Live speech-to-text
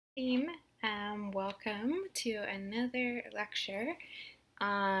Team, welcome to another lecture.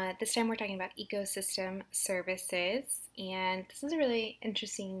 This time we're talking about ecosystem services, and this is a really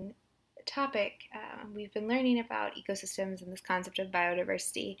interesting topic. We've been learning about ecosystems and this concept of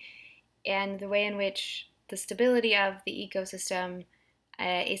biodiversity and the way in which the stability of the ecosystem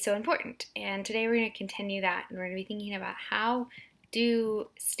is so important. And today we're going to continue that, and we're going to be thinking about how do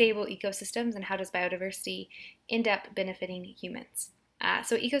stable ecosystems and how does biodiversity end up benefiting humans.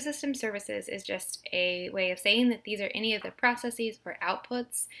 So ecosystem services is just a way of saying that these are any of the processes or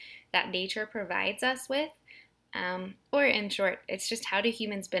outputs that nature provides us with. Or in short, it's just how do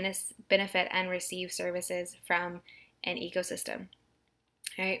humans benefit and receive services from an ecosystem.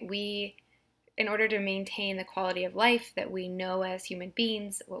 All right, in order to maintain the quality of life that we know as human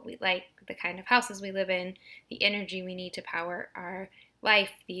beings, what we like, the kind of houses we live in, the energy we need to power our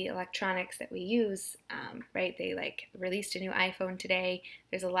life, the electronics that we use, right? They released a new iPhone today.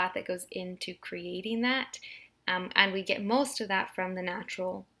 There's a lot that goes into creating that, and we get most of that from the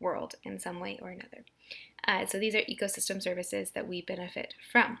natural world in some way or another. So these are ecosystem services that we benefit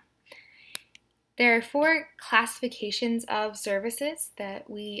from. There are 4 classifications of services that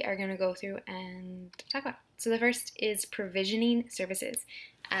we are going to go through and talk about. So the first is provisioning services.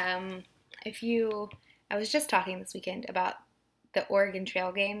 I was just talking this weekend about the Oregon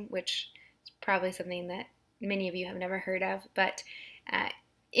Trail game, which is probably something that many of you have never heard of, but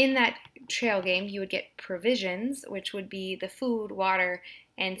in that trail game you would get provisions, which would be the food, water,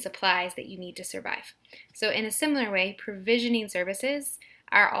 and supplies that you need to survive. So in a similar way, provisioning services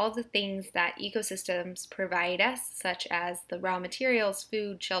are all the things that ecosystems provide us, such as the raw materials,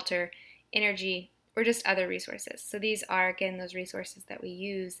 food, shelter, energy, or just other resources. So these are, again, those resources that we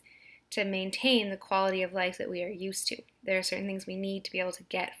use to maintain the quality of life that we are used to. There are certain things we need to be able to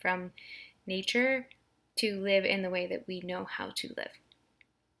get from nature to live in the way that we know how to live.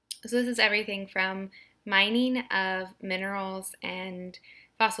 So this is everything from mining of minerals and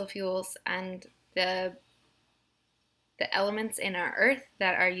fossil fuels and the elements in our earth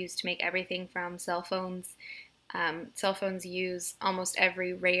that are used to make everything from cell phones. Cell phones use almost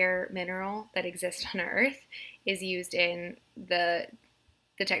every rare mineral that exists on our earth is used in the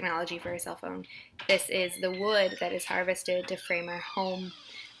technology for a cell phone. This is the wood that is harvested to frame our home,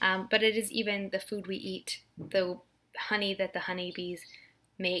 but it is even the food we eat, the honey that the honeybees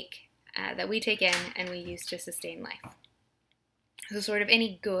make, that we take in and we use to sustain life. So sort of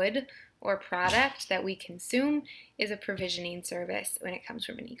any good or product that we consume is a provisioning service when it comes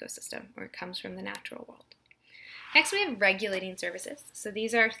from an ecosystem or it comes from the natural world. Next, we have regulating services. So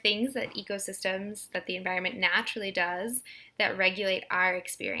these are things that ecosystems, that the environment naturally does that regulate our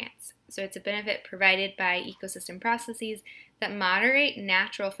experience. So it's a benefit provided by ecosystem processes that moderate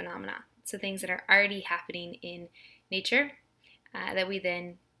natural phenomena. So things that are already happening in nature that we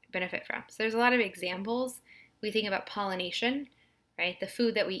then benefit from. So there's a lot of examples. We think about pollination, right? The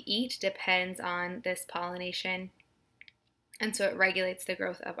food that we eat depends on this pollination, and so it regulates the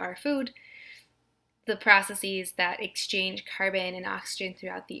growth of our food. The processes that exchange carbon and oxygen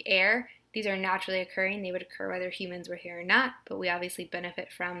throughout the air, these are naturally occurring. They would occur whether humans were here or not, but we obviously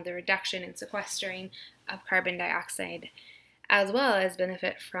benefit from the reduction and sequestering of carbon dioxide, as well as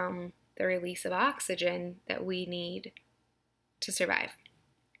benefit from the release of oxygen that we need to survive.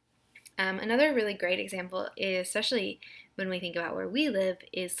 Another really great example is, especially when we think about where we live,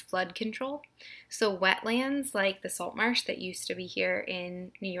 is flood control. So wetlands like the salt marsh that used to be here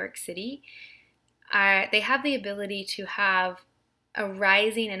in New York City, they have the ability to have a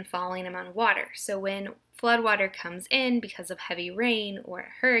rising and falling amount of water. So when flood water comes in because of heavy rain or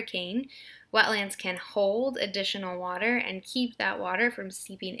a hurricane, wetlands can hold additional water and keep that water from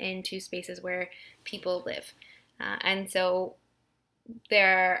seeping into spaces where people live. And so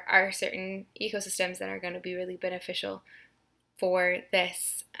there are certain ecosystems that are going to be really beneficial for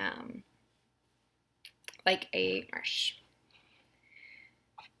this, like a marsh.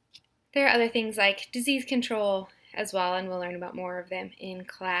 There are other things like disease control as well, and we'll learn about more of them in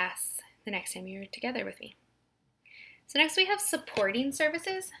class the next time you're together with me. So next we have supporting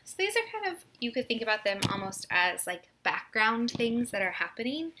services. So these are kind of, you could think about them almost as like background things that are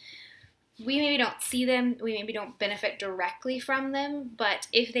happening. We maybe don't see them, we maybe don't benefit directly from them, but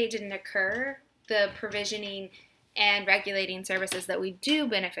if they didn't occur, the provisioning and regulating services that we do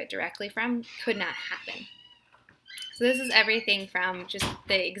benefit directly from could not happen. So this is everything from just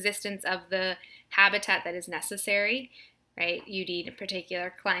the existence of the habitat that is necessary, right? You need a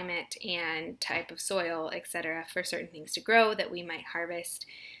particular climate and type of soil, etc., for certain things to grow that we might harvest.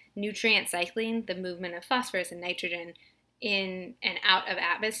 Nutrient cycling, the movement of phosphorus and nitrogen in and out of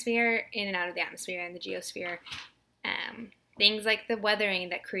atmosphere, in and out of the atmosphere and the geosphere, things like the weathering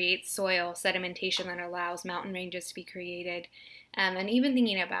that creates soil sedimentation that allows mountain ranges to be created, and even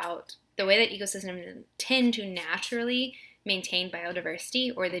thinking about the way that ecosystems tend to naturally maintain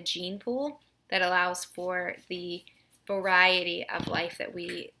biodiversity, or the gene pool that allows for the variety of life that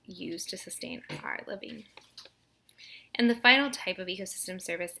we use to sustain our living. And the final type of ecosystem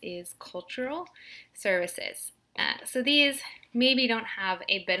service is cultural services. So these maybe don't have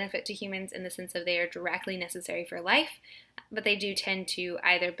a benefit to humans in the sense of they are directly necessary for life, but they do tend to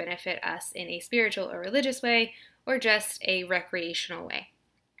either benefit us in a spiritual or religious way, or just a recreational way.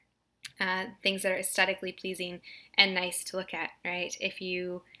 Things that are aesthetically pleasing and nice to look at, right? If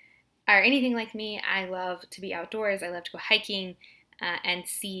you are anything like me, I love to be outdoors. I love to go hiking and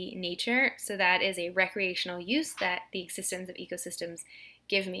see nature. So that is a recreational use that the existence of ecosystems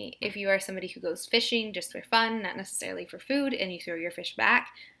give me. If you are somebody who goes fishing just for fun, not necessarily for food, and you throw your fish back,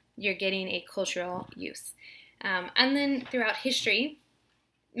 you're getting a cultural use. And then throughout history,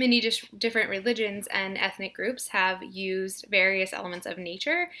 many different religions and ethnic groups have used various elements of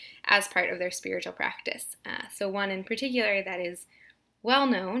nature as part of their spiritual practice. So one in particular that is well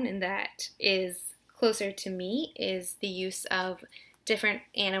known and that is closer to me is the use of different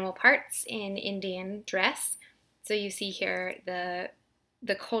animal parts in Indian dress. So you see here the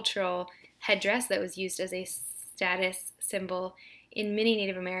cultural headdress that was used as a status symbol in many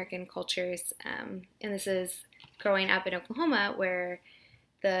Native American cultures. And this is growing up in Oklahoma, where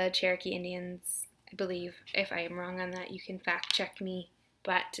the Cherokee Indians, I believe, if I am wrong on that, you can fact check me,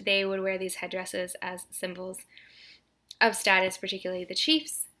 but they would wear these headdresses as symbols of status, particularly the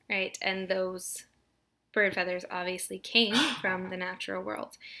chiefs, right? And those bird feathers obviously came from the natural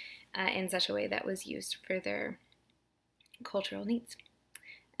world in such a way that was used for their cultural needs.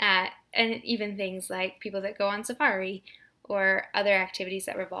 And even things like people that go on safari or other activities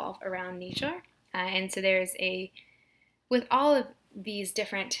that revolve around nature. And so there's with all of these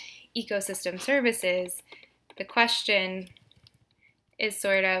different ecosystem services, the question is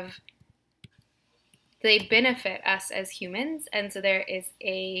sort of, they benefit us as humans, and so there is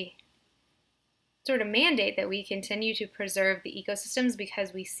a sort of mandate that we continue to preserve the ecosystems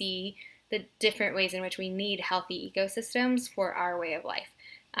because we see the different ways in which we need healthy ecosystems for our way of life.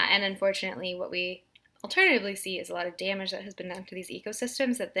 And unfortunately, what we alternatively see is a lot of damage that has been done to these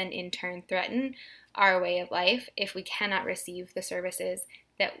ecosystems that then in turn threaten our way of life if we cannot receive the services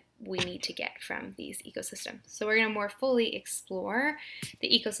that we need to get from these ecosystems. So we're going to more fully explore the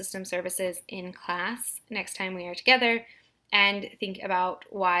ecosystem services in class next time we are together and think about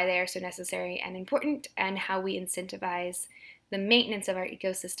why they are so necessary and important and how we incentivize the maintenance of our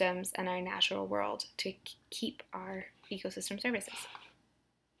ecosystems and our natural world to keep our ecosystem services.